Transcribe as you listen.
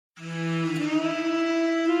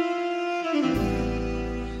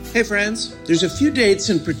Hey friends, there's a few dates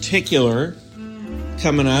in particular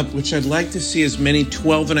coming up which I'd like to see as many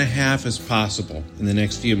 12 and a half as possible in the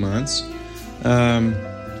next few months.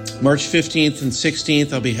 March 15th and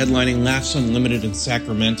 16th, I'll be headlining Laughs Unlimited in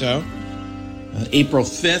Sacramento. April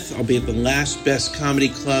 5th, I'll be at the Last Best Comedy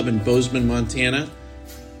Club in Bozeman, Montana.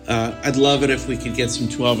 I'd love it if we could get some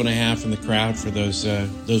 12 and a half in the crowd for those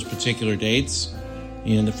particular dates.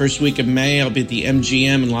 And the first week of May, I'll be at the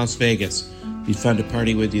MGM in Las Vegas. Be fun to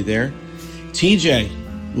party with you there. TJ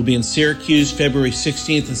will be in Syracuse February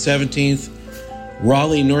 16th and 17th.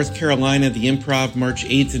 Raleigh, North Carolina, the Improv March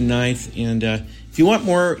 8th and 9th. And if you want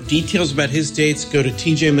more details about his dates, go to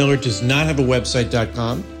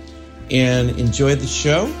tjmillerdoesnothaveawebsite.com and enjoy the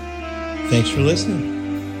show. Thanks for listening.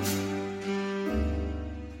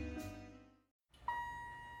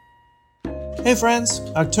 Hey friends,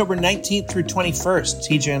 October 19th through 21st,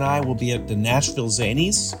 TJ and I will be at the Nashville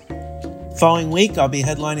Zanies. Following week, I'll be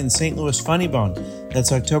headlining St. Louis Funny Bone.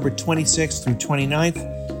 That's October 26th through 29th.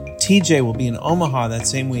 TJ will be in Omaha that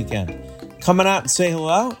same weekend. Come on out and say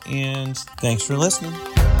hello, and thanks for listening.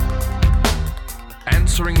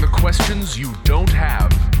 Answering the questions you don't have.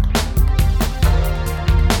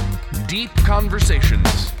 Deep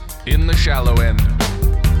conversations in the shallow end.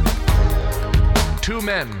 Two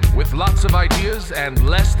men with lots of ideas and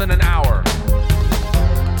less than an hour.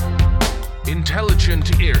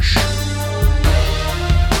 Intelligent-ish.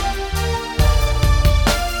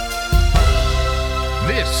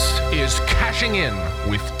 This is Cashing In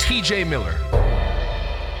with TJ Miller.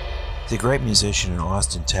 He's a great musician in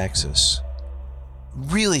Austin, Texas.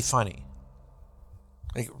 Really funny.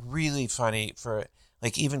 Like, really funny for,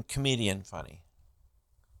 like, even comedian funny.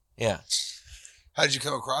 Yeah. How did you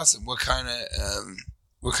come across him? What kind of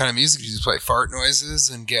music did you play? Fart noises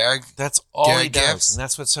and gag? That's all gag he does, gifts? and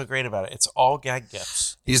that's what's so great about it. It's all gag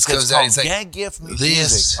gifts. He just goes out. He's like, gag gift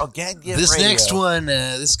music. Gag gift this radio. next one,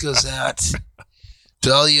 this goes out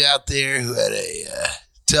to all you out there who had a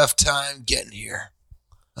tough time getting here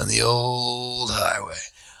on the old highway.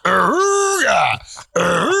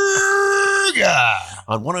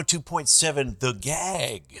 On 102.7, The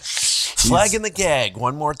Gag. Flagging the Gag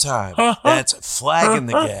one more time. That's Flagging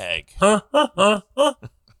the Gag.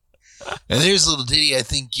 And there's a little ditty I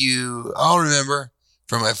think you all remember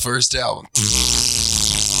from my first album.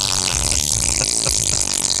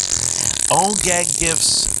 All gag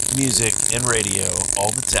gifts, music, and radio all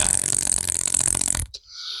the time.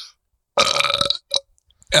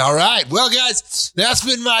 All right. Well, guys, that's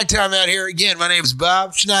been my time out here. Again, my name's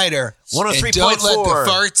Bob Schneider. 103.4. And don't let the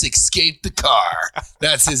farts escape the car.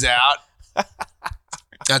 That's his out.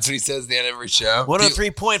 That's what he says at the end of every show.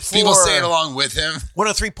 103.4. People say it along with him.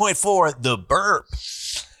 103.4, The Burp.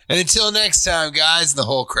 And until next time, guys, the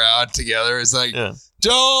whole crowd together is like,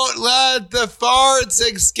 Don't let the farts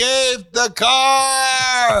escape the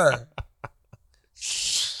car.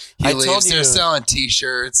 He leaves. They're selling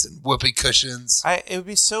T-shirts and whoopee cushions. It would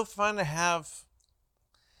be so fun to have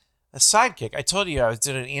a sidekick. I told you I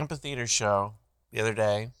did an amphitheater show the other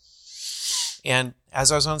day, and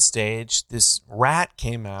as I was on stage, this rat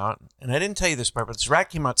came out, and I didn't tell you this part, but this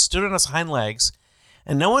rat came out, stood on his hind legs,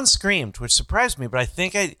 and no one screamed, which surprised me, but I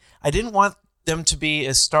think I didn't want them to be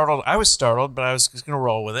as startled. I was startled, but I was just going to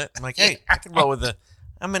roll with it. I'm like, hey, I can roll with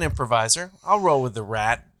I'm an improviser. I'll roll with the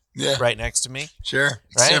rat. Yeah. Right next to me. Sure.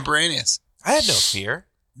 Right? Extemporaneous. I had no fear.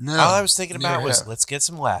 No. All I was thinking about was, let's get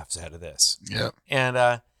some laughs out of this. Yep. And,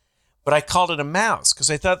 but I called it a mouse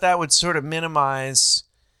because I thought that would sort of minimize,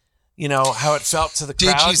 how it felt to the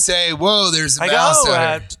crowd. Did you say, whoa, there's a mouse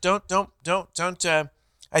out here? Don't.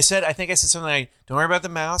 I think I said something like, don't worry about the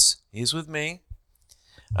mouse. He's with me.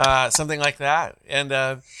 Something like that. And,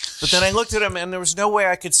 but then I looked at him and there was no way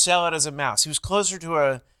I could sell it as a mouse. He was closer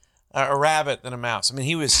to a rabbit than a mouse. I mean,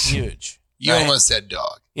 he was huge. You almost said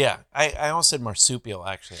dog. Yeah, I almost said marsupial.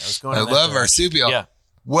 Actually, I was going. I love marsupial. Yeah.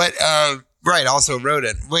 What? Right. Also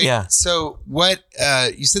rodent. Wait. Yeah. So what?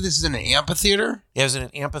 You said this is in an amphitheater. Yeah, it was in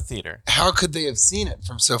an amphitheater. How could they have seen it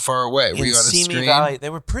from so far away? Were you on a Simi screen? Valley. They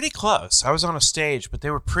were pretty close. I was on a stage, but they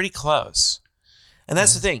were pretty close. And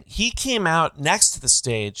that's the thing. He came out next to the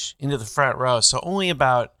stage into the front row, so only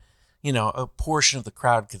about a portion of the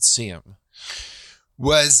crowd could see him.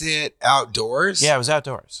 Was it outdoors? Yeah, it was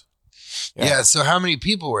outdoors. Yeah. So how many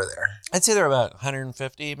people were there? I'd say there were about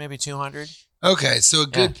 150, maybe 200. Okay, so a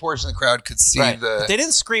good portion of the crowd could see But they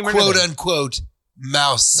didn't scream or quote anything. unquote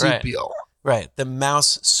marsupial. Right, the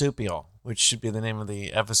marsupial, which should be the name of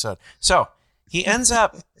the episode. So he ends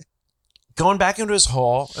up going back into his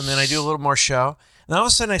hole, and then I do a little more show. And all of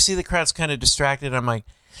a sudden I see the crowd's kind of distracted. I'm like,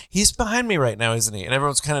 He's behind me right now, isn't he? And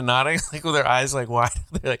everyone's kind of nodding, like with their eyes like wide.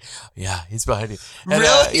 They're like, yeah, he's behind you. And,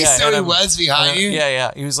 really? Yeah, so he was behind you?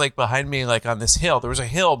 Yeah. He was like behind me, like on this hill. There was a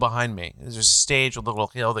hill behind me. There's a stage with a little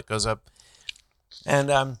hill that goes up.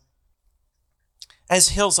 And as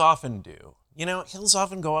hills often do, hills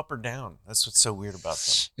often go up or down. That's what's so weird about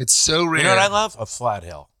them. It's so rare. You know what I love? A flat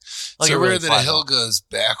hill. Like so really rare that a hill goes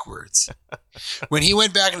backwards. When he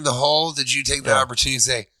went back into the hole, did you take the opportunity to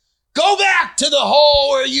say, go back to the hole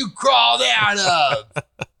where you crawled out of?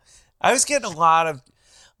 I was getting a lot of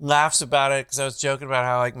laughs about it because I was joking about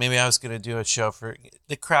how like maybe I was going to do a show for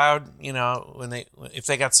the crowd. If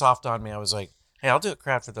they got soft on me, I was like, hey, I'll do a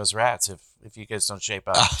crowd for those rats if you guys don't shape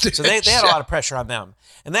up. So they had a lot of pressure on them.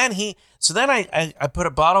 And then I put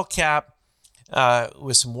a bottle cap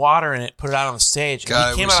with some water in it, put it out on the stage.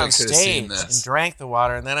 God, and he came out on stage and drank the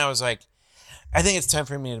water. And then I was like, I think it's time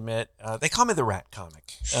for me to admit, they call me the rat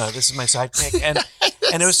comic. This is my sidekick. And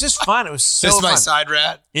it was just fun. It was so fun. This is my side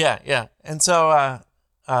rat? Yeah. And so,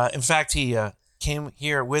 in fact, he came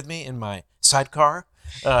here with me in my sidecar,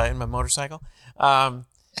 in my motorcycle.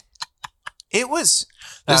 It was...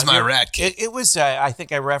 This is my rat kid. It was, I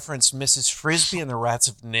think I referenced Mrs. Frisbee and the Rats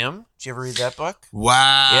of Nim. Did you ever read that book?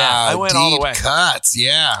 Wow. Yeah, I went all the way. Deep cuts,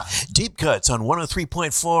 yeah. Deep cuts on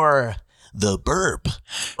 103.4, The Burp.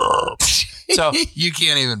 So you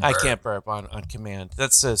can't even burp. I can't burp on command.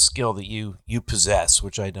 That's a skill that you possess,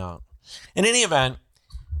 which I don't. In any event,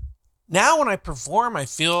 now when I perform, I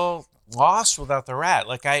feel lost without the rat.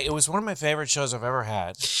 Like it was one of my favorite shows I've ever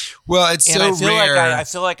had. Well, it's and so rare. I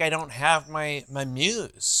feel like I don't have my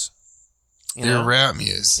muse. Your rat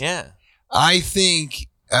muse. Yeah. I think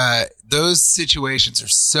those situations are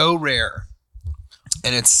so rare,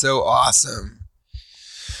 and it's so awesome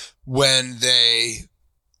when they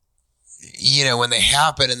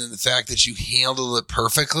happen, and then the fact that you handled it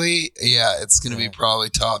perfectly, it's going to be probably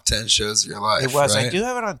top 10 shows of your life. It was. Right? I do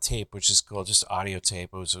have it on tape, which is cool. Just audio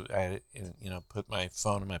tape. It was. I put my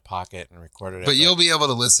phone in my pocket and recorded it. But you'll be able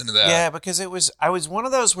to listen to that. Yeah, because I was one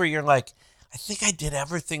of those where you're like, I think I did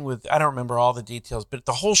everything with. I don't remember all the details, but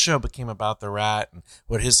the whole show became about the rat and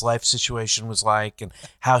what his life situation was like, and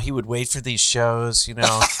how he would wait for these shows. To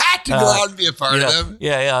go out and be a part of them.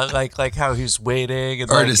 Yeah, like how he was waiting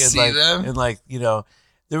and or to see them, and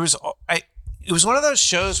there was. It was one of those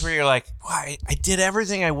shows where you're like, wow, I did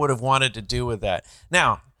everything I would have wanted to do with that.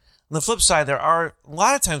 Now, on the flip side, there are a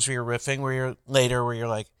lot of times where you're riffing, where you're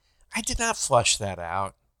like, I did not flush that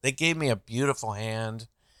out. They gave me a beautiful hand,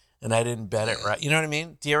 and I didn't bet it right. You know what I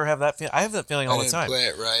mean? Do you ever have that feeling? I have that feeling all the time. Play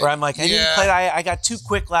it right. Where I'm like, I didn't play it. I got 2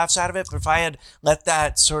 quick laughs out of it, but if I had let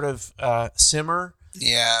that sort of simmer.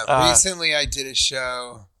 Yeah. Recently, I did a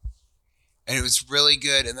show, and it was really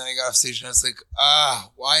good. And then I got off stage, and I was like,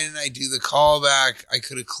 why didn't I do the callback? I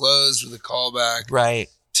could have closed with a callback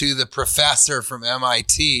to the professor from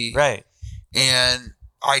MIT. Right. And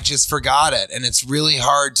I just forgot it. And it's really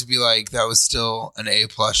hard to be like, that was still an A+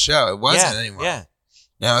 show. It wasn't anymore. Yeah.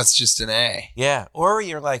 Now it's just an A. Yeah. Or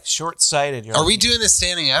you're like short-sighted. Are we doing this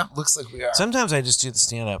standing up? Looks like we are. Sometimes I just do the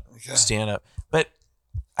stand-up. But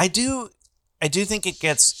I do think it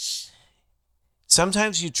gets...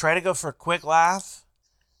 Sometimes you try to go for a quick laugh,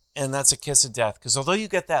 and that's a kiss of death. Because although you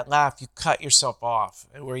get that laugh, you cut yourself off,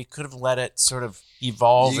 where you could have let it sort of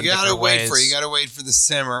evolve in different ways. You got to wait for the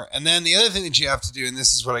simmer. And then the other thing that you have to do, and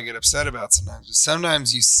this is what I get upset about sometimes, is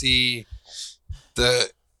sometimes you see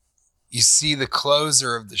the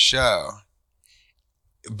closer of the show,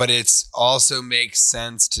 but it's also makes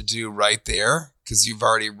sense to do right there because you've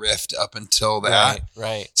already riffed up until that.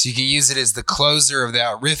 Right. So you can use it as the closer of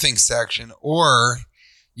that riffing section, or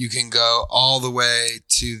you can go all the way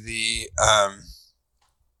to the,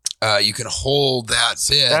 you can hold that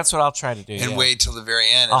bit. That's what I'll try to do. And wait till the very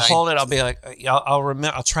end. I'll hold it. I'll be like,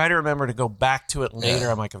 I'll try to remember to go back to it later.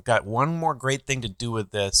 I'm like, I've got one more great thing to do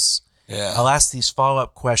with this. Yeah. I'll ask these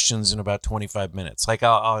follow-up questions in about 25 minutes. Like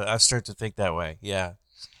I'll start to think that way. Yeah.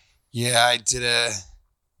 Yeah, I did a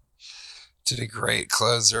great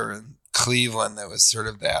closer in Cleveland that was sort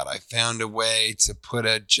of that. I found a way to put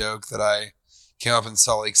a joke that I came up in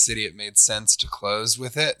Salt Lake City. It made sense to close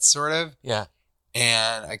with it, sort of. Yeah.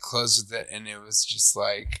 And I closed with it, and it was just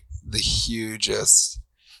like the hugest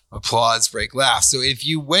applause break laugh. So if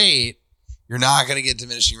you wait, you're not going to get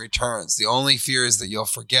diminishing returns. The only fear is that you'll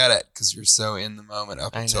forget it because you're so in the moment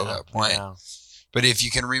up until that point. But if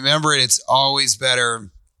you can remember it, it's always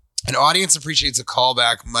better. An audience appreciates a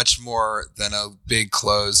callback much more than a big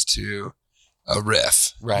close to a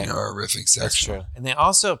riff, right? Or a riffing section. That's true. And they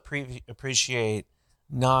also appreciate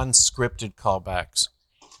non-scripted callbacks,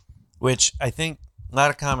 which I think A lot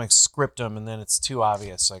of comics script them, and then it's too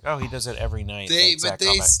obvious. Like, oh, he does it every night. They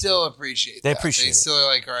still appreciate. They that. appreciate. They still are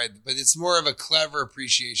like, all right, but it's more of a clever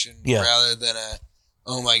appreciation rather than a,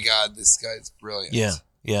 oh my God, this guy's brilliant.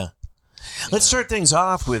 Yeah. Let's start things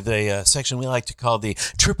off with a section we like to call the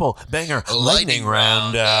Triple Banger Lightning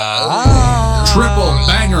Round. Triple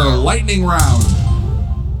Banger Lightning Round.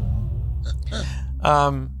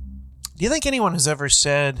 Do you think anyone has ever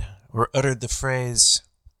said or uttered the phrase,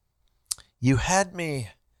 "You had me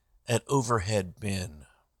at overhead bin"?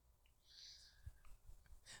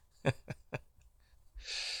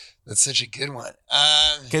 That's such a good one.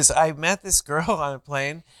 Because I met this girl on a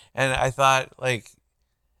plane, and I thought, like,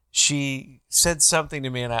 she said something to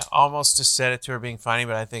me, and I almost just said it to her being funny,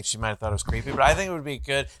 but I think she might have thought it was creepy. But I think it would be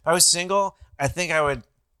good. If I was single, I think I would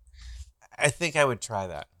try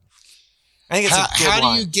that. I think it's a good line.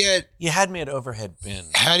 How do you get... You had me at overhead bin.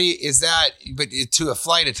 But to a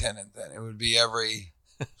flight attendant, then? It would be every...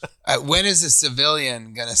 when is a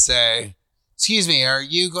civilian going to say, excuse me, are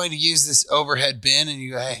you going to use this overhead bin? And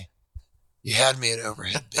you go, hey, you had me at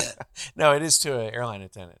overhead bin. No, it is to an airline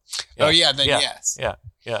attendant. Yeah. Oh, yeah, then yes. Yeah.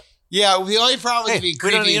 Yeah, well, the only problem would be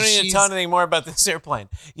creepy. You don't need to tell anything more about this airplane.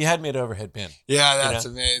 You had me at overhead bin. Yeah, that's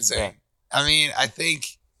amazing. Yeah. I mean, I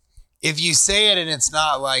think if you say it and it's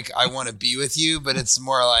not like, I want to be with you, but it's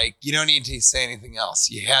more like, you don't need to say anything else.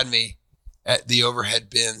 You had me at the overhead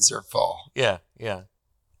bins are full. Yeah.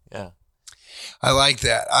 I like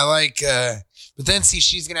that. But then see,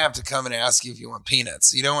 she's going to have to come and ask you if you want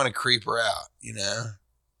peanuts. You don't want to creep her out, you know?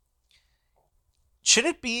 Should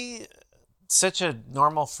it be such a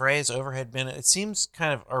normal phrase, overhead bin? It seems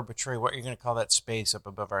kind of arbitrary what you're going to call that space up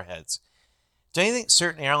above our heads. Do you think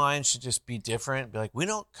certain airlines should just be different? Be like, we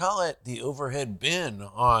don't call it the overhead bin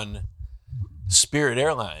on Spirit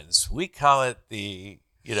Airlines. We call it the,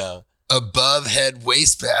 above head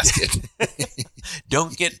wastebasket.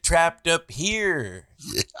 Don't get trapped up here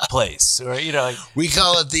place. Or, we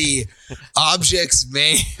call it the objects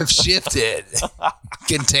may have shifted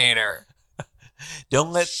container.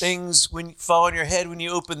 Don't let things fall on your head when you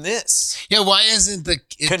open this. Yeah, why isn't the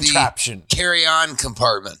contraption carry-on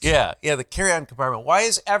compartment? Yeah, the carry-on compartment. Why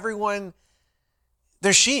is everyone?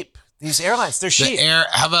 They're sheep. These airlines, they're sheep.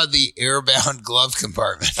 How about the airbound glove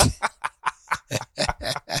compartment?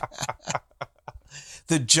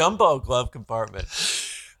 The jumbo glove compartment.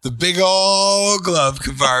 The big old glove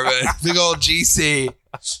compartment. Big old GC.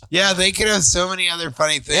 Yeah, they could have so many other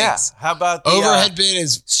funny things. Yeah. How about the overhead bin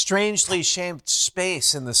is strangely shaped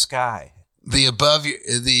space in the sky? The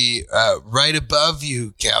right above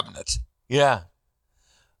you cabinet. Yeah.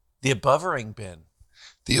 The abovering bin.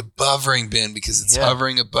 The abovering bin because it's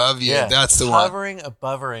hovering above you. Yeah. That's the hovering, one.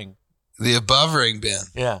 Abovering. The abovering bin.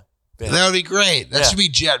 Yeah. Bin. That would be great. That should be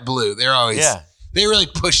JetBlue. They're always. Yeah. They really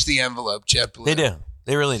push the envelope. JetBlue. They do.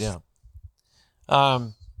 They really do.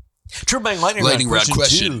 True Bang Lightning Round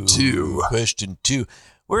question two. Question 2.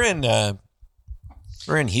 We're in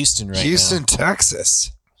Houston right now. Houston,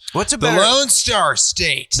 Texas. What's the Lone Star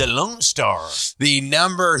State? The Lone Star. The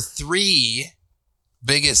number 3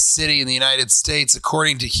 biggest city in the United States,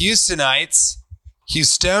 according to Houstonians.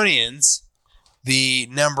 The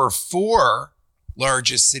number 4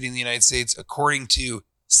 largest city in the United States, according to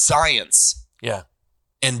science. Yeah.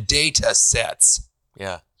 And data sets.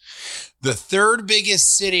 Yeah. The 3rd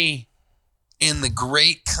biggest city in the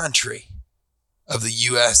great country of the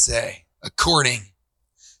USA, according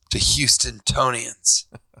to Houstonians.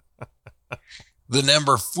 The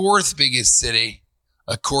number 4th biggest city,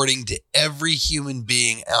 according to every human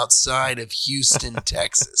being outside of Houston,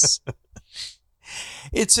 Texas.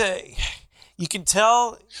 You can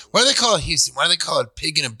tell. Why do they call it Houston? Why do they call it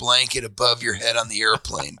pig in a blanket above your head on the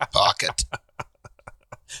airplane pocket?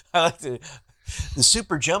 I like the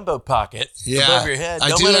super jumbo pocket above your head.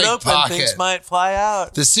 Don't let it open. Pocket. Things might fly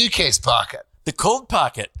out. The suitcase pocket. The cold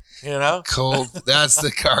pocket, Cold. That's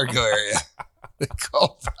the cargo area. The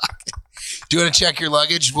cold pocket. Do you want to check your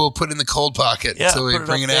luggage? We'll put it in the cold pocket until we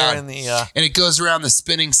bring it out. And it goes around the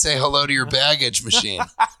spinning say hello to your baggage machine.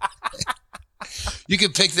 You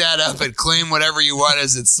can pick that up and claim whatever you want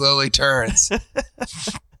as it slowly turns.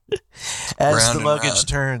 As the luggage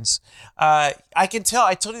turns. I can tell,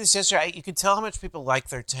 I told you this yesterday, you can tell how much people like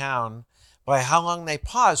their town by how long they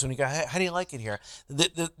pause when you go, how do you like it here?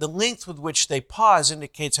 The length with which they pause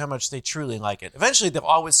indicates how much they truly like it. Eventually, they'll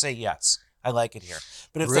always say, yes, I like it here.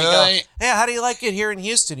 But if they go, hey, how do you like it here in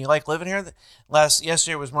Houston? You like living here?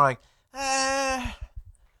 Yesterday was more like,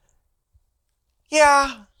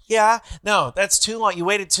 yeah. No, that's too long. You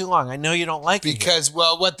waited too long. I know you don't like it because,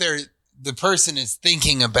 well, what the person is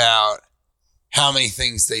thinking about how many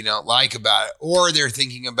things they don't like about it, or they're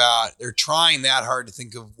trying that hard to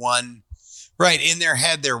think of one. Right. In their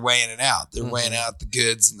head, they're weighing it out. They're weighing out the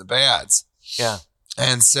goods and the bads. Yeah.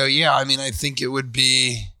 And so, yeah, I mean, I think it would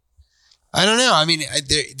be, I don't know. I mean,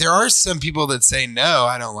 there are some people that say, no,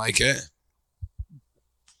 I don't like it.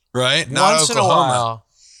 Right? Not Once Oklahoma. in a while.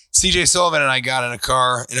 CJ Sullivan and I got in a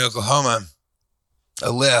car in Oklahoma, a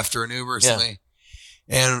Lyft or an Uber or something.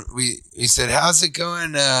 And we said, how's it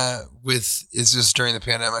going it's just during the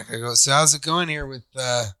pandemic. I go, so how's it going here with,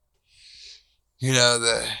 the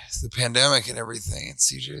pandemic and everything? And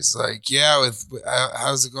CJ's like, yeah,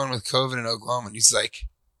 how's it going with COVID in Oklahoma? And he's like,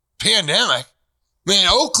 pandemic? Man,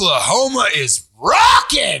 Oklahoma is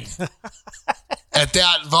rocking at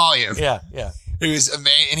that volume. Yeah. It was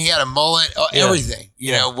amazing. And he had a mullet, everything,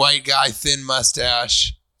 white guy, thin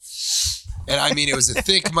mustache. And I mean, it was a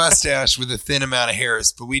thick mustache with a thin amount of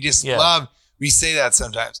hairs, but we just we say that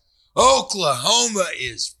sometimes. Oklahoma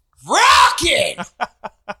is rocking.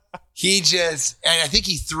 And I think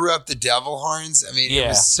he threw up the devil horns. I mean, it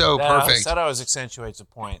was so perfect. That always accentuates a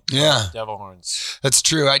point. Yeah. Devil horns. That's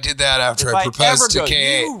true. I did that after I proposed to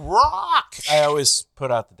K8. You rock. I always put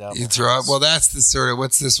out the devil You throw up? Well, that's the sort of,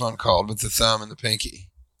 what's this one called with the thumb and the pinky?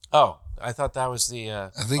 Oh, I thought that was the... I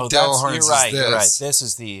think devil horns is this. You're right. This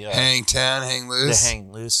is the... hang 10, hang loose. The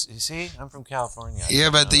hang loose. You see? I'm from California. Yeah,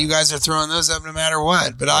 but you guys are throwing those up no matter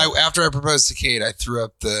what. But after I proposed to Kate, I threw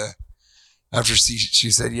up after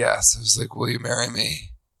she said yes. I was like, will you marry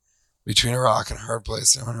me? Between a rock and a hard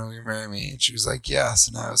place. I want to know, will you marry me? And she was like, yes.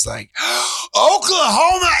 And I was like,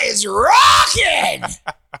 Oklahoma is rocking!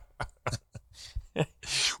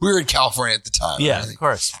 We were in California at the time. Yeah, of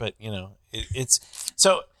course. But, it's...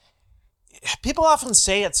 So... People often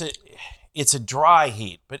say it's a dry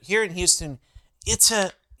heat, but here in Houston, it's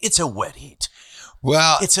a wet heat.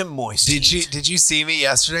 Well, it's a moist heat. Did you see me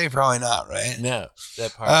yesterday? Probably not, right? No,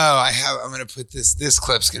 that part. Oh, I'm going to put this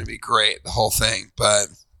clip's going to be great, the whole thing. But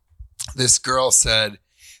this girl said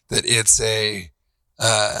that it's a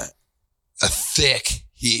thick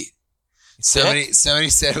heat. Somebody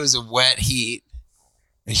said it was a wet heat,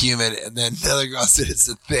 a humid, and then the other girl said it's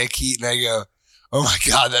a thick heat, and I go, oh my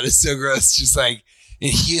God, that is so gross. Just like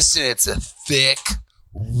in Houston, it's a thick,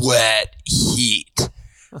 wet heat.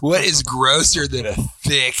 What is grosser than a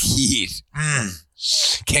thick heat?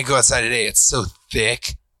 Can't go outside today. It's so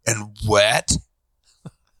thick and wet.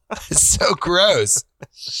 It's so gross.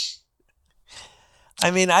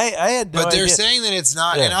 I mean, I had no idea. But they're saying that it's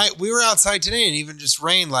not. Yeah. And we were outside today and even just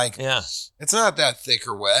rained. It's not that thick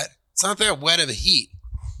or wet. It's not that wet of a heat.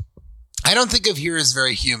 I don't think of here as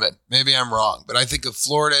very humid. Maybe I'm wrong, but I think of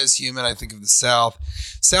Florida as humid. I think of the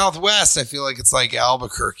Southwest. I feel like it's like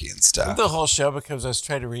Albuquerque and stuff. The whole show because I was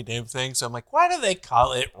trying to rename things. So I'm like, why do they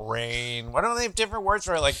call it rain? Why don't they have different words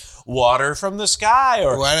for it, like water from the sky,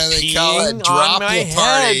 or why do they call it droplet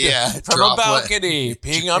party? Yeah, from a balcony,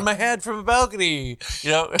 peeing on my head from a balcony.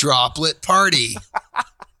 Droplet party.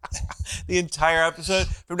 The entire episode.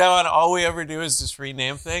 From now on, all we ever do is just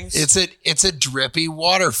rename things. It's a drippy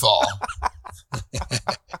waterfall.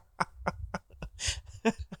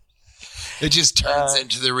 It just turns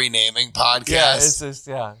into the renaming podcast. Yeah, it's just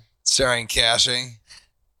starring Caching.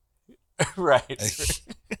 Right.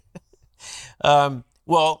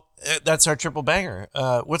 Well, that's our triple banger.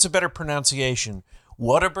 What's a better pronunciation,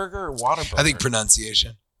 Whataburger or Whataburger? I think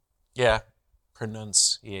pronunciation. Yeah.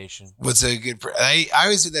 Pronunciation. What's a good? I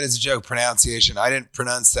always do that as a joke. Pronunciation. I didn't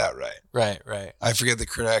pronounce that right. Right. I forget the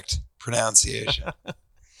correct pronunciation.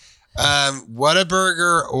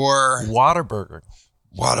 Whataburger or Whataburger.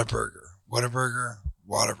 Whataburger.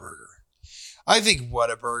 I think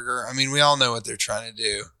Whataburger. I mean, we all know what they're trying to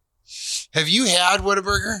do. Have you had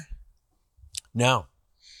Whataburger? No.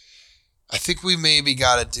 I think we maybe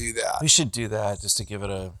got to do that. We should do that just to give it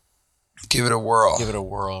a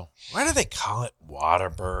whirl. Why do they call it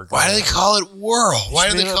Whataburger? Why do they call it whirl? Why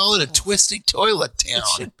do they call it a twisty toilet town? It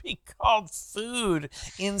should be called food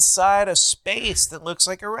inside a space that looks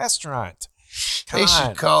like a restaurant. They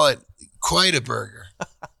should call it quite a burger.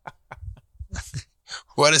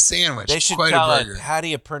 What a sandwich. They should quite call a burger. It, how do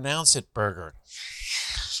you pronounce it, burger?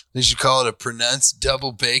 They should call it a pronounced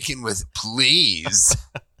double bacon with please.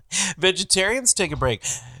 Vegetarians, take a break.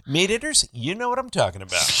 Meat eaters, you know what I'm talking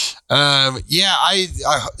about. I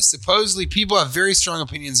supposedly people have very strong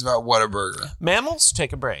opinions about Whataburger. Mammals,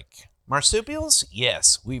 take a break. Marsupials,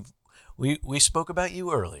 yes, we spoke about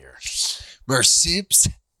you earlier. Marsups,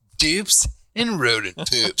 dupes, and rodent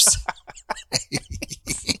poops.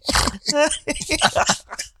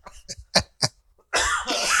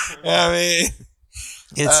 I mean,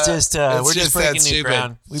 it's just we're just breaking new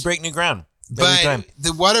ground. We break new ground. But time. the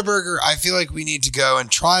Whataburger, I feel like we need to go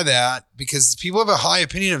and try that because people have a high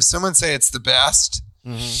opinion of. Someone say it's the best.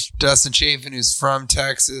 Mm-hmm. Dustin Chafin, who's from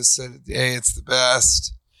Texas, said, "Hey, it's the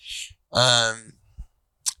best." And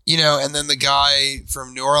then the guy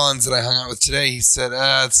from New Orleans that I hung out with today, he said,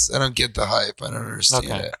 I don't get the hype. I don't understand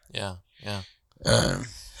it. Yeah.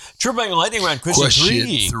 True Banger Lightning Round,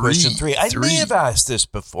 question three. I may have asked this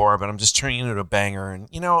before, but I'm just turning it into a banger. And,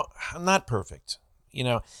 I'm not perfect.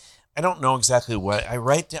 I don't know exactly what.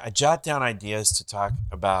 I jot down ideas to talk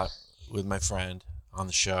about with my friend on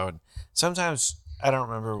the show. And sometimes I don't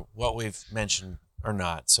remember what we've mentioned or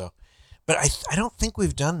not. So, but I don't think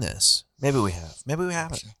we've done this. Maybe we have. Maybe we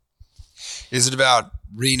haven't. Is it about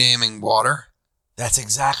renaming water? That's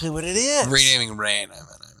exactly what it is. Renaming rain.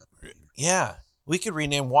 Yeah. We could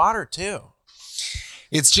rename water too.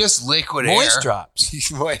 It's just liquid moist air.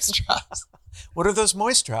 Drops. Moist drops. What are those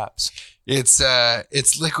moist drops? It's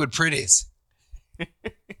liquid pretties.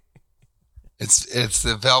 It's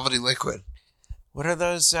the velvety liquid. What are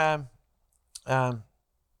those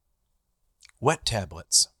wet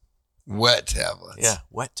tablets? Wet tablets. Yeah,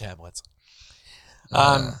 wet tablets.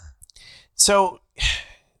 So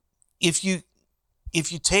if you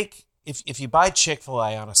buy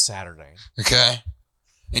Chick-fil-A on a Saturday, okay,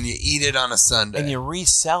 and you eat it on a Sunday, and you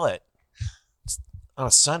resell it on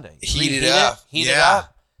a Sunday, heat it up,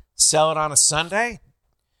 sell it on a Sunday,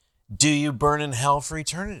 do you burn in hell for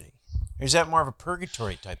eternity? Or is that more of a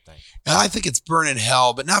purgatory type thing? I think it's burn in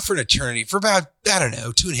hell, but not for an eternity. For about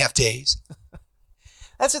 2.5 days.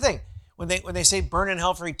 That's the thing. When they say burn in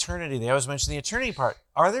hell for eternity, they always mention the eternity part.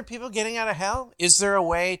 Are there people getting out of hell? Is there a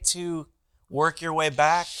way to work your way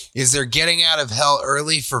back? Is there getting out of hell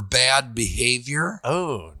early for bad behavior?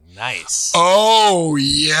 Oh, nice. Oh,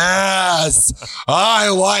 yes. I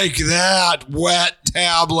like that. Wet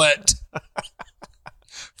tablet.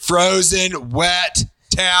 Frozen wet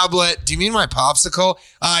tablet. Do you mean my popsicle?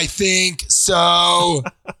 I think so.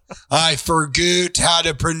 I forgot how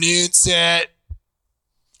to pronounce it.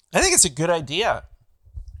 I think it's a good idea.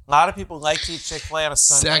 A lot of people like to eat Chick-fil-A on a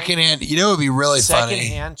Sunday. Secondhand, it would be really funny.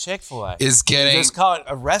 Secondhand Chick-fil-A is getting. Just call it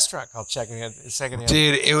a restaurant called Secondhand.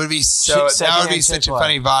 Dude, it would be so. That would be such a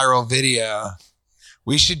funny viral video.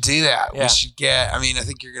 We should do that. Yeah. We should get. I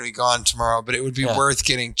think you're going to be gone tomorrow, but it would be worth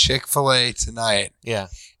getting Chick-fil-A tonight. Yeah.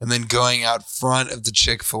 And then going out front of the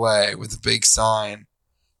Chick-fil-A with a big sign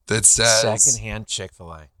that says Secondhand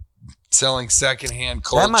Chick-fil-A. Selling secondhand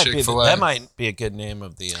cold Chick-fil-A. That might be a good name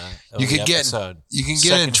of the episode. You can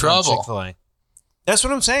get in trouble. Chick-fil-A. That's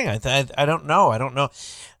what I'm saying. I don't know.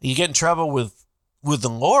 You get in trouble with the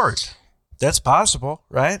Lord. That's possible,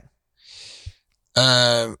 right?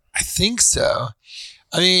 I think so.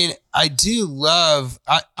 I do love.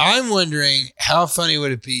 I'm wondering how funny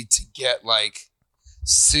would it be to get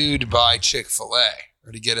sued by Chick-fil-A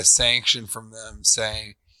or to get a sanction from them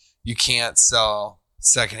saying you can't sell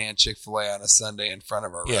secondhand Chick-fil-A on a Sunday in front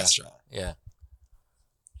of our restaurant. Yeah.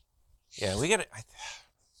 Yeah, we got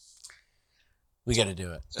to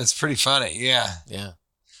do it. It's pretty funny. Yeah. Yeah.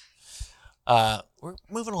 We're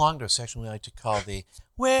moving along to a section we like to call the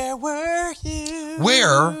Where Were You?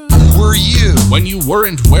 Where were you? When you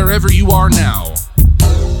weren't wherever you are now.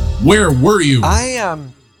 Where were you?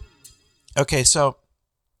 Okay, so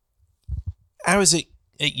I was at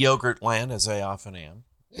Yogurt Land, as I often am.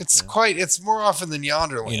 It's more often than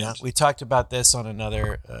Yonderland. We talked about this on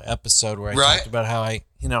another episode where I talked about how I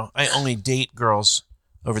only date girls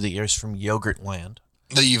over the years from Yogurt Land.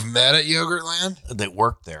 That you've met at Yogurt Land? That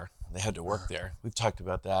worked there. They had to work there. We've talked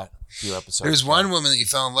about that a few episodes. There's one woman that you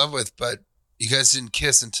fell in love with, but you guys didn't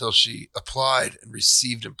kiss until she applied and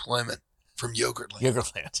received employment from Yogurt Land.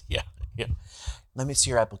 Yogurt Land, yeah. Let me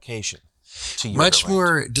see your application to Yogurt Much Land.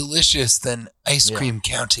 more delicious than Ice Cream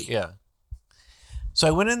County. Yeah. So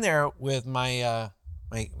I went in there with my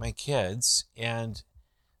my kids, and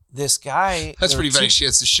this guy. That's pretty funny. She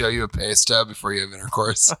has to show you a pay stub before you have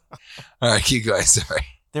intercourse. All right, keep going. Sorry.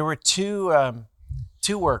 There were two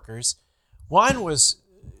workers. One was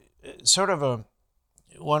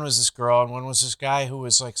one was this girl, and one was this guy who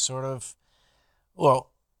was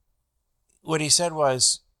what he said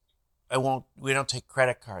was, we don't take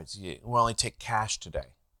credit cards. We'll only take cash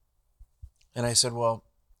today. And I said, well,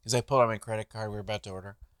 because I pulled out my credit card, we were about to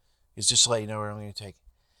order. It's just to let you know we're only going to take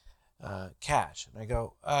cash. And I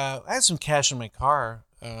go, I have some cash in my car.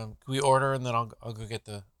 Can we order, and then I'll go get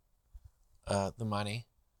the money?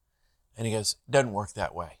 And he goes, doesn't work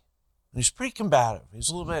that way. And he's pretty combative. He's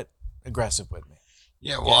a little bit aggressive with me.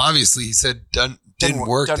 Yeah, well, obviously he said didn't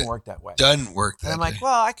work that way. Doesn't work that way. And I'm like,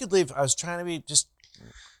 well, I could leave. I was trying to be just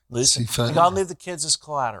loose. I'll leave the kids as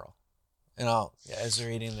collateral. And as they're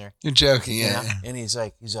eating there. You're joking, yeah. And he's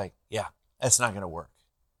like, yeah, that's not going to work.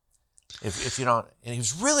 If you don't, and he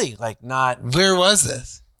was really like not. Where was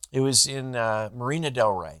this? It was in Marina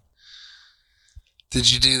Del Rey.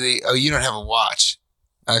 Did you do you don't have a watch.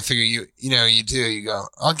 I figure you do. You go,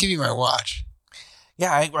 I'll give you my watch.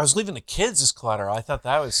 Yeah, I was leaving the kids as collateral. I thought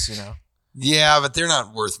that was, Yeah, but they're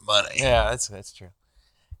not worth money. Yeah, that's true.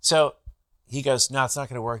 So he goes, no, it's not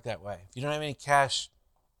going to work that way. If you don't have any cash,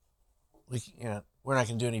 we're not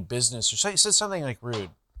going to do any business. Or so he said something like rude.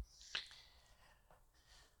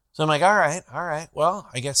 So I'm like, all right. Well,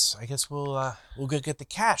 I guess we'll go get the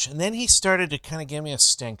cash. And then he started to kind of give me a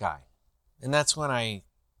stink eye, and that's when I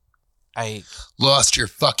lost your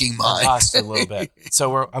fucking mind. I lost it a little bit.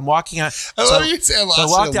 So I'm walking out. I love you say I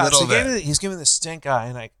lost it a little bit. He's giving the stink eye,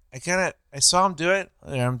 and I saw him do it.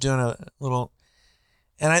 I'm doing a little,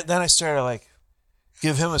 and then I started to like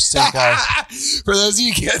give him a stink eye. For those of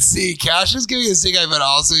you who can't see, Cash is giving a stink eye, but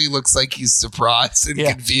also he looks like he's surprised and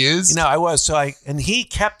confused. I was. And he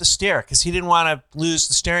kept the stare because he didn't want to lose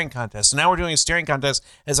the staring contest. So now we're doing a staring contest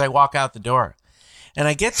as I walk out the door. And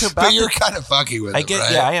I get to about. But you're kind of fucking with him, right?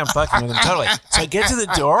 Yeah, I am fucking with him, totally. So I get to the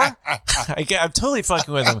door. I'm totally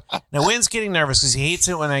fucking with him. Now, Wynn's getting nervous because he hates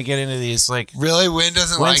it when I get into these, like... Really? Wynn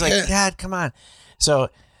doesn't Wynn's like it? Dad, come on. So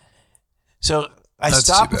I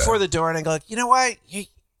stop before the door and I go, like, you know what?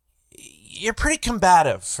 You're pretty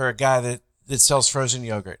combative for a guy that sells frozen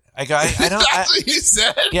yogurt. I go, I don't... That's what you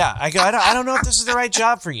said? Yeah, I go, I don't know if this is the right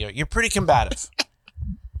job for you. You're pretty combative.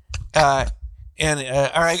 All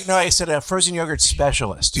right, no, I said a frozen yogurt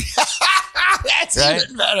specialist. That's right?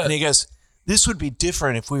 even better. And he goes, this would be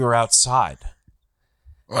different if we were outside.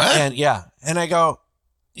 What? And I go,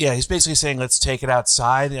 yeah, he's basically saying, let's take it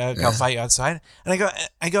outside. I'll fight you outside. And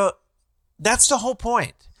I go, that's the whole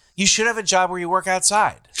point. You should have a job where you work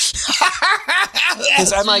outside.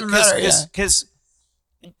 Because I'm like,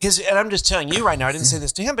 and I'm just telling you right now, I didn't say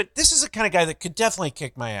this to him, but this is the kind of guy that could definitely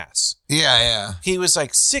kick my ass. Yeah. He was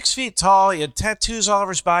like 6 feet tall. He had tattoos all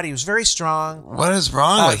over his body. He was very strong. What is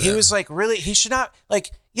wrong with him? He was like, really, he should not,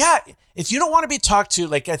 like, yeah, if you don't want to be talked to,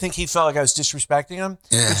 like, I think he felt like I was disrespecting him.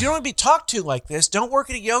 Yeah. If you don't want to be talked to like this, don't work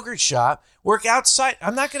at a yogurt shop. Work outside.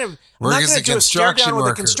 I'm not going to do a stare down with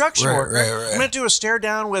a construction worker. Right. I'm going to do a stare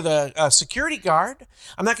down with a security guard.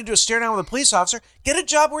 I'm not going to do a stare down with a police officer. Get a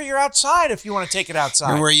job where you're outside if you want to take it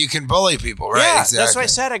outside. And where you can bully people, right? Yeah, exactly. That's what I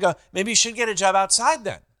said. I go, maybe you should get a job outside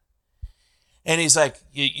then. And he's like,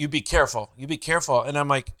 you be careful. You be careful. And I'm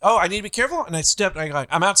like, oh, I need to be careful? And I stepped, and I go,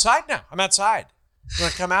 I'm outside now. I'm outside. You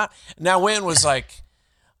want to come out? Now, Wynn was like,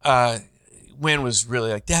 Wynn was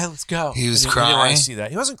really like, Dad, let's go. He was crying. He didn't want to see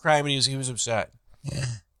that. He wasn't crying, but he was upset. Yeah.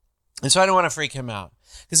 And so I don't want to freak him out.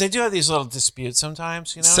 Because they do have these little disputes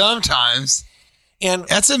sometimes, Sometimes. And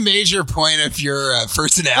that's a major point of your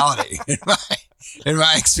personality, in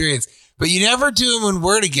my experience. But you never do them when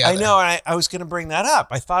we're together. I know, and I was going to bring that up.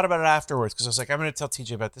 I thought about it afterwards because I was like, I'm going to tell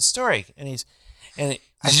TJ about this story. And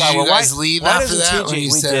I thought, you guys leave after that?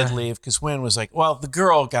 TJ, we did leave because Wynn was like, well, the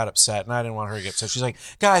girl got upset, and I didn't want her to get upset. She's like,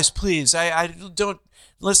 guys, please,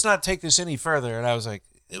 let's not take this any further. And I was like,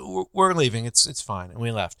 we're leaving. It's fine. And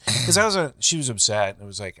we left because she was upset. And it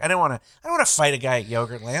was like, I don't want to fight a guy at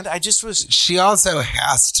Yogurtland. I just was. She also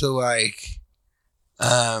has to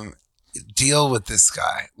deal with this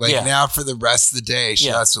guy. Now for the rest of the day, she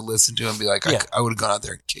has to listen to him and be like, I would have gone out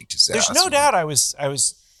there and kicked his ass. There's no doubt I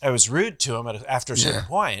was rude to him after a certain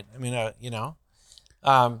point. I mean, her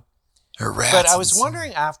rats. But I was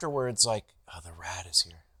wondering afterwards, like, oh, the rat is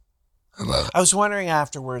here. I love it. I was wondering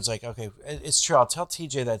afterwards, like, okay, it's true. I'll tell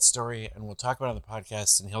TJ that story and we'll talk about it on the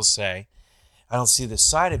podcast and he'll say, I don't see this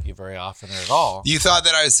side of you very often or at all. You thought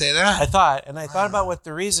that I would say that? I thought about what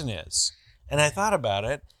the reason is. And I thought about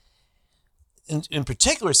it. In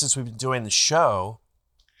particular, since we've been doing the show,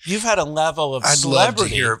 you've had a level of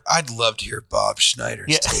celebrity. I'd love to hear Bob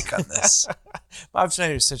Schneider's take on this. Bob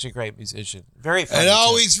Schneider is such a great musician. Very funny. And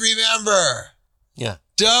always remember,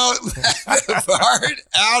 don't let the fart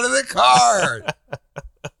out of the card.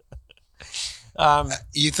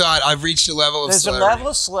 You thought I've reached a level of celebrity. There's a level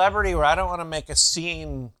of celebrity where I don't want to make a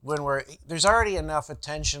scene there's already enough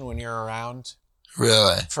attention when you're around.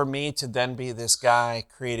 Really? For me to then be this guy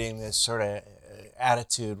creating this sort of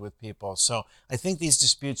attitude with people. So I think these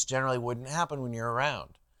disputes generally wouldn't happen when you're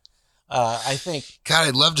around. I think... God,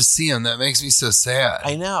 I'd love to see him. That makes me so sad.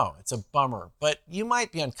 I know. It's a bummer. But you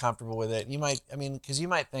might be uncomfortable with it. Because you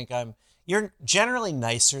might think you're generally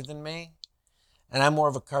nicer than me. And I'm more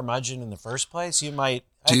of a curmudgeon in the first place. You might...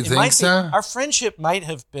 Do you think so? Our friendship might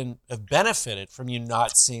have benefited from you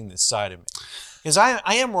not seeing this side of me. Because I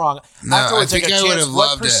am wrong. No, Afterwards, I think I would have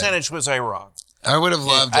loved what percentage was I wrong? I would have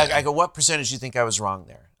loved it. I go, what percentage do you think I was wrong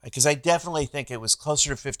there? Because I definitely think it was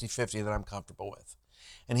closer to 50-50 that I'm comfortable with.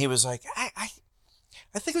 And he was like, I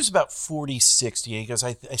think it was about 40-60. He goes,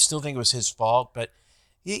 I still think it was his fault, but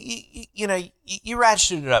you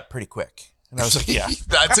ratcheted it up pretty quick. And I was like, yeah.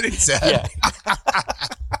 That's what he said. Yeah.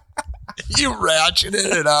 You ratcheted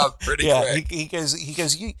it up pretty quick. He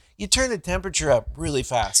goes, you turned the temperature up really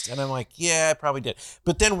fast. And I'm like, yeah, I probably did.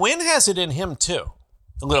 But then Wynn has it in him too,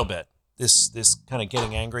 a little bit. This kind of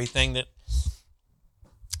getting angry thing that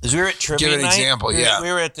is. We were at trivia night. Give an example, yeah.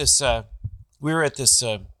 We were at this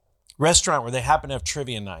restaurant where they happened to have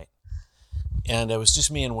trivia night, and it was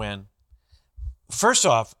just me and Wynn. First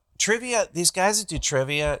off, trivia. These guys that do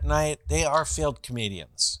trivia night, they are failed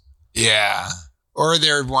comedians. Yeah, or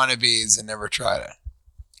they're wannabes and never tried it.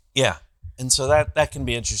 Yeah, and so that can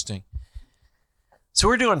be interesting. So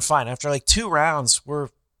we're doing fine. After like 2 rounds, we're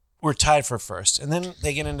tied for first, and then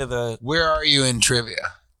they get into the. Where are you in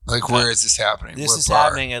trivia? Like, where is this happening? This what is bar?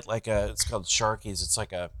 happening at it's called Sharky's. It's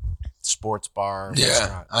like a sports bar. Yeah,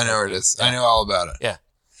 restaurant. I know where it is. Yeah. I know all about it. Yeah,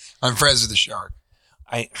 I'm friends with the shark.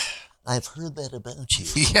 I've heard that about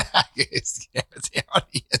you. Yeah.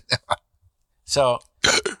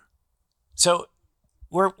 So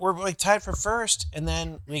we're like tied for first, and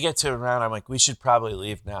then we get to a round. I'm like, we should probably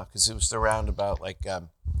leave now because it was the round about it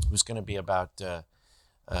was going to be about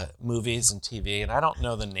movies and TV, and I don't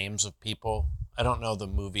know the names of people. I don't know the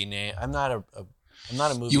movie name. I'm not a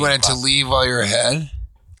movie. You wanted to leave while you're ahead?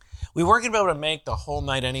 We weren't going to be able to make the whole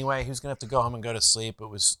night anyway. He was going to have to go home and go to sleep. It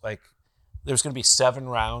was like there was going to be 7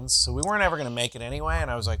 rounds, so we weren't ever going to make it anyway. And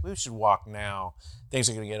I was like, we should walk now. Things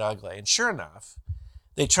are going to get ugly. And sure enough,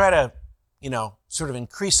 they try to, sort of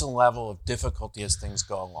increase the level of difficulty as things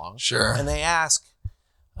go along. Sure. And they ask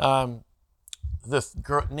the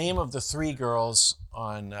name of the 3 girls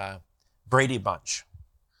on Brady Bunch.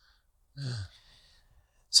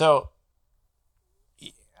 So,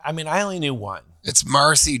 I mean, I only knew one. It's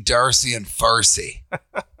Marcy, Darcy, and Farsi.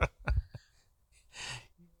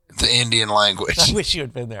 The Indian language. I wish you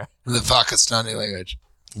had been there. The Pakistani language.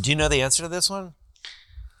 Do you know the answer to this one?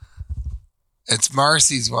 It's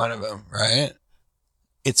Marcy's one of them, right?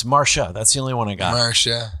 It's Marsha. That's the only one I got.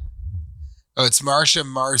 Marsha. Oh, it's Marsha,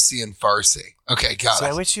 Marcy, and Farsi. Okay, got it.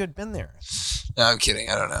 I wish you had been there. No, I'm kidding.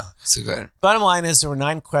 I don't know. So good. Bottom line is there were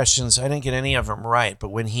 9 questions. I didn't get any of them right, but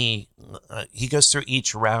when he goes through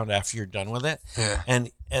each round after you're done with it, Yeah.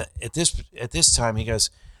 and at this time he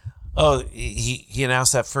goes, oh, he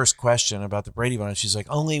announced that first question about the Brady Bunch. She's like,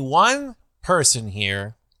 only one person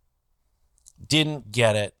here didn't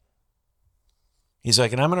get it. He's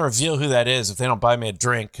like, and I'm going to reveal who that is if they don't buy me a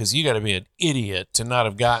drink, because you got to be an idiot to not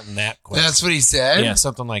have gotten that question. That's what he said? Yeah,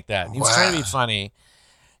 something like that. He was trying to be funny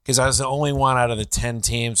because I was the only one out of the 10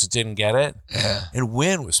 teams that didn't get it. Yeah. And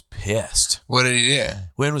Wynn was pissed. What did he do?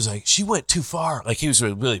 Wynn was like, she went too far. Like, he was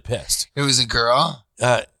really pissed. It was a girl?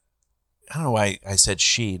 I don't know why I said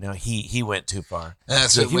she. No, he went too far.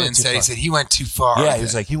 That's Like, what Wynn said. He said he went too far. Yeah, he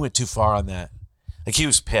was like, he went too far on that. Like, he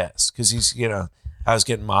was pissed because he's, I was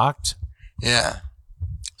getting mocked. Yeah.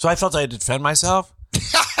 So I felt I had to defend myself.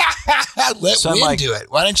 Let Wynn do it.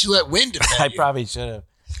 Why don't you let Wynn defend I you? probably should have.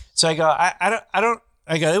 So I go,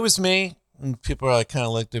 I go, it was me. And people were like, kind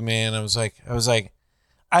of looked at me, and I was like,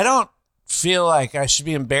 I don't feel like I should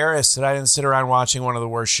be embarrassed that I didn't sit around watching one of the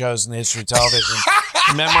worst shows in the history of television,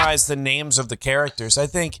 memorize the names of the characters. I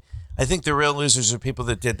think the real losers are people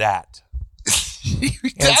that did that.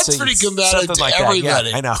 That's pretty combative to like everybody.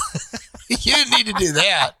 Yeah, I know. You didn't need to do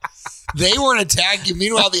that. They weren't attacking you.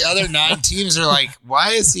 Meanwhile, the other 9 teams are like, why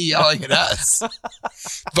is he yelling at us?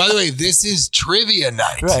 By the way, this is trivia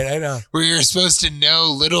night. Right, I know. Where you're supposed to know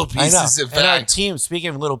little pieces of And our facts. team, speaking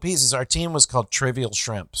of little pieces, our team was called Trivial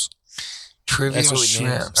Shrimps. Trivial That's what we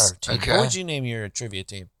named shrimps. our team. Okay. What would you name your trivia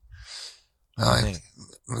team? The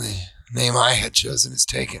name I had chosen is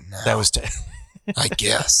taken now. That was I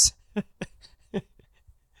guess.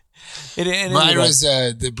 Mine Mine was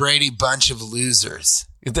the Brady Bunch of Losers.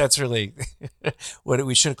 That's really what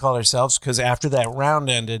we should have called ourselves, because after that round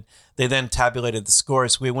ended, they then tabulated the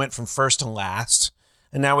scores. We went from first to last,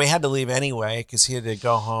 and now we had to leave anyway because he had to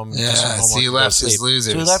go home. Yeah, so you left as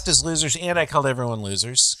losers. So we left as losers, and I called everyone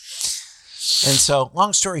losers. And so,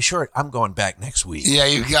 long story short, I'm going back next week. Yeah,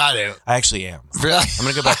 you got it. I actually am. Really? I'm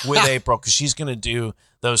going to go back with April because she's going to do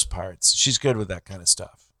those parts. She's good with that kind of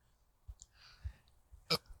stuff.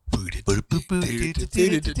 Oh,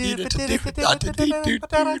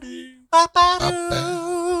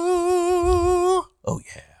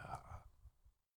 yeah.